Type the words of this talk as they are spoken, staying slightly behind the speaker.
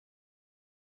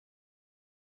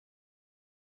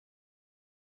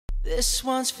This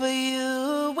one's for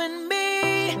you and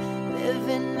me,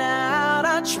 living out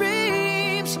our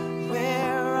dreams.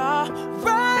 We're all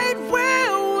right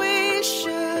where we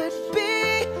should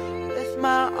be. With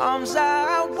my arms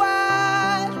out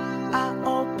wide, I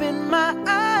open my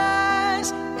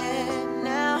eyes, and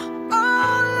now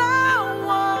all I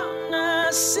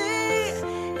wanna see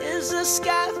is a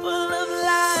sky full of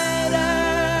lighters,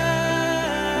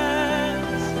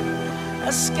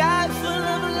 a sky full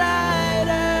of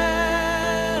lighters.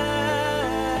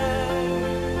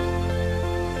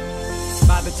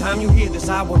 By the time you hear this,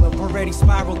 I will have already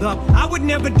spiraled up. I would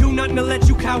never do nothing to let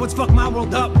you cowards fuck my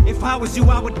world up. If I was you,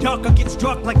 I would duck or get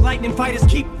struck like lightning fighters.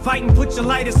 Keep fighting, put your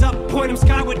lighters up, point them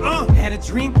skyward. Had a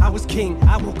dream, I was king.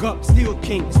 I woke up, still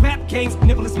king. Rap games,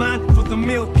 nipple is mine for the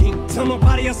milking. Till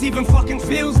nobody else even fucking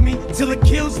feels me, till it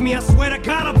kills me. I swear to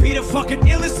God, I'll be the fucking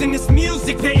illest in this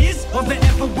music there is or there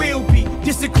ever will be.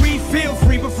 Disagree, feel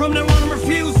free, but from now on I'm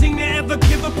refusing to ever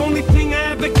give up. Only thing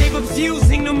I ever gave up's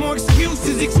using. No more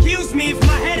excuses. Excuse me if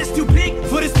my head is too big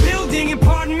for this building, and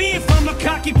pardon me if I'm a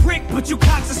cocky prick, but you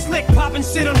cocks are slick, popping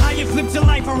shit on how you flipped your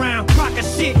life around. Crock of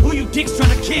shit, who you dicks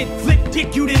trying to kid? Flip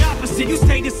dick, you did opposite, you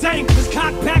stayed the same. Cause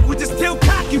cock backwards is still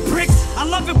cock, you pricks. I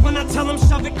love it when I tell them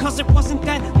shove it, cause it wasn't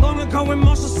that long ago when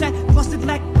Marshall said flustered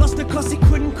lackluster cause he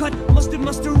couldn't cut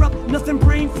muster up, nothing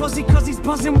brain fuzzy cause he's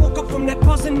buzzing. Woke up from that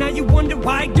buzzing, now you wonder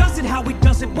why he does it, how he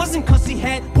does it. Wasn't cause he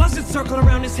had buzzards circling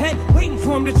around his head, waiting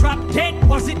for him to drop dead,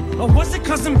 was it? Or was it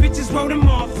cause some bitches wrote him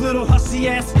off, little hussy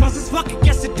ass? Cause it's fucking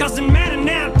guess it doesn't matter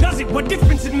now, does it? What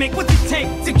difference it make? What's it take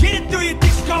to get it through your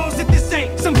thick skulls if this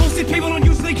ain't? Some bullshit people don't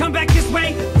usually come back this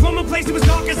way. From a place that was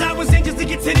dark as I was in just to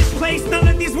get to this place. Now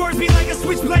let these words be like a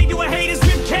switchblade to a hater's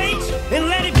ribcage, and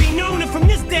let it be known that from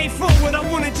this day forward I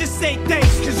wanna just say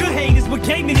thanks. Cause your hate is what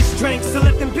gave me the strength, so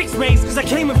let them pics raise. Cause I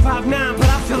came at 5'9", but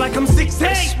I feel like I'm 6'8".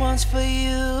 This one's for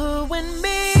you and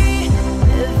me,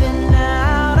 living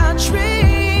out our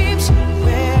dreams.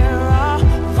 We're all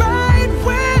right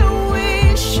where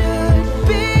we should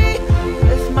be.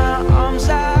 With my arms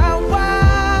out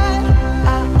wide,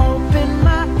 I open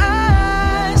my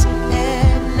eyes,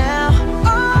 and now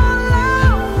all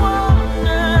I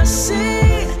wanna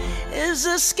see is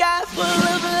a sky full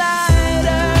of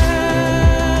lighters,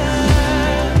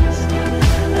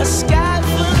 a sky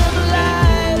full of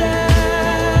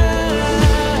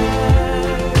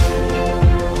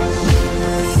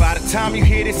time you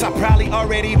hear this, I'll probably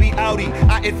already be outie.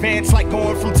 I advance like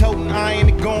going from toting iron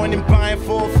to going and buying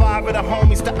 4 or 5 of the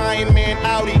homies to Iron Man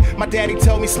Audi. My daddy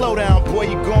told me, slow down, boy,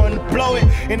 you're going to blow it.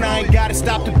 And I ain't gotta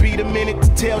stop to beat a minute to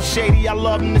tell Shady I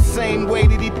love him the same way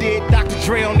that he did Dr.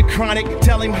 Dre on the Chronic.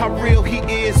 Tell him how real he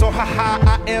is, or how high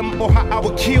I am, or how I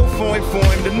would kill for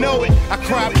him to know it. I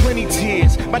cried plenty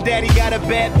tears. My daddy got a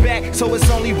bad back, so it's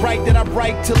only right that I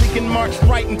write till he can march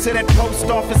right into that post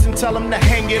office and tell him to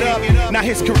hang it up. Now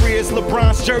his career is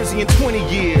LeBron's jersey in 20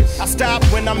 years. I stopped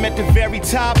when I'm at the very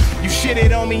top. You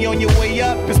shitted on me on your way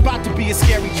up. It's about to be a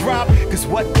scary drop, cause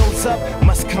what goes up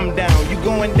must come down. You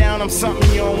going down, I'm something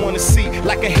you don't wanna see.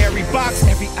 Like a hairy box,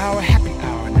 every hour, happy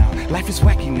hour now. Life is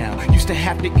wacky now. Used to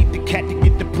have to eat the cat to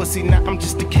get the pussy. Now I'm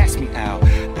just a catch me out.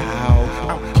 Ow,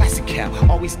 I'm classic cow.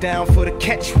 Always down for the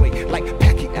catchweight, like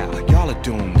Pacquiao. Y'all are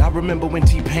doomed. I remember when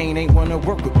T-Pain ain't wanna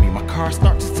work with me. My car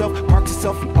starts itself, parks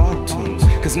itself in auto-tunes.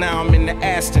 Cause now I'm in the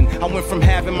Aston. I went from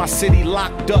having my city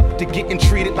locked up to getting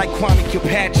treated like Kwame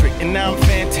Kilpatrick. And now I'm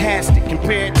fantastic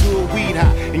compared to a weed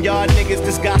high. And y'all niggas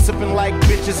just gossiping like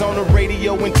bitches on the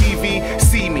radio and TV.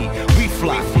 See me, we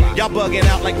fly. Y'all bugging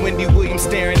out like Wendy Williams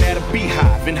staring at a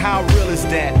beehive. And how real is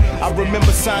that? I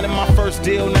remember signing my first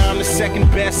deal. Now I'm the second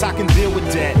best, I can deal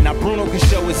with that. Now Bruno can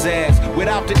show his ass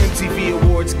without the MTV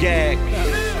Awards gag.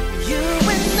 You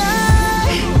and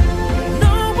I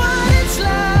know what it's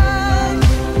like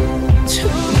to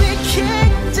be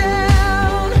kicked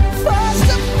down, forced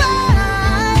to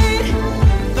fight.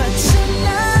 But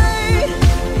tonight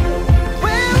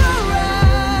we're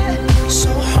alright. So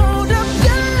hold up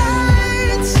the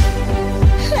lights,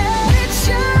 let it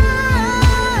shine.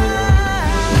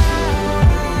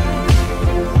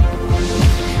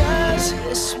 Cause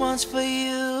this one's for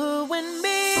you and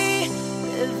me,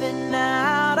 living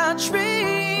out our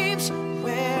dreams.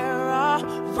 We're all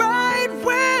right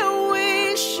where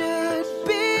we should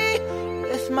be.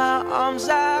 With my arms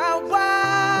out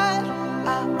wide,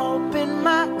 I open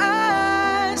my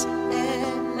eyes,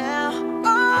 and now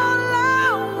all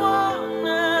I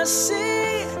wanna see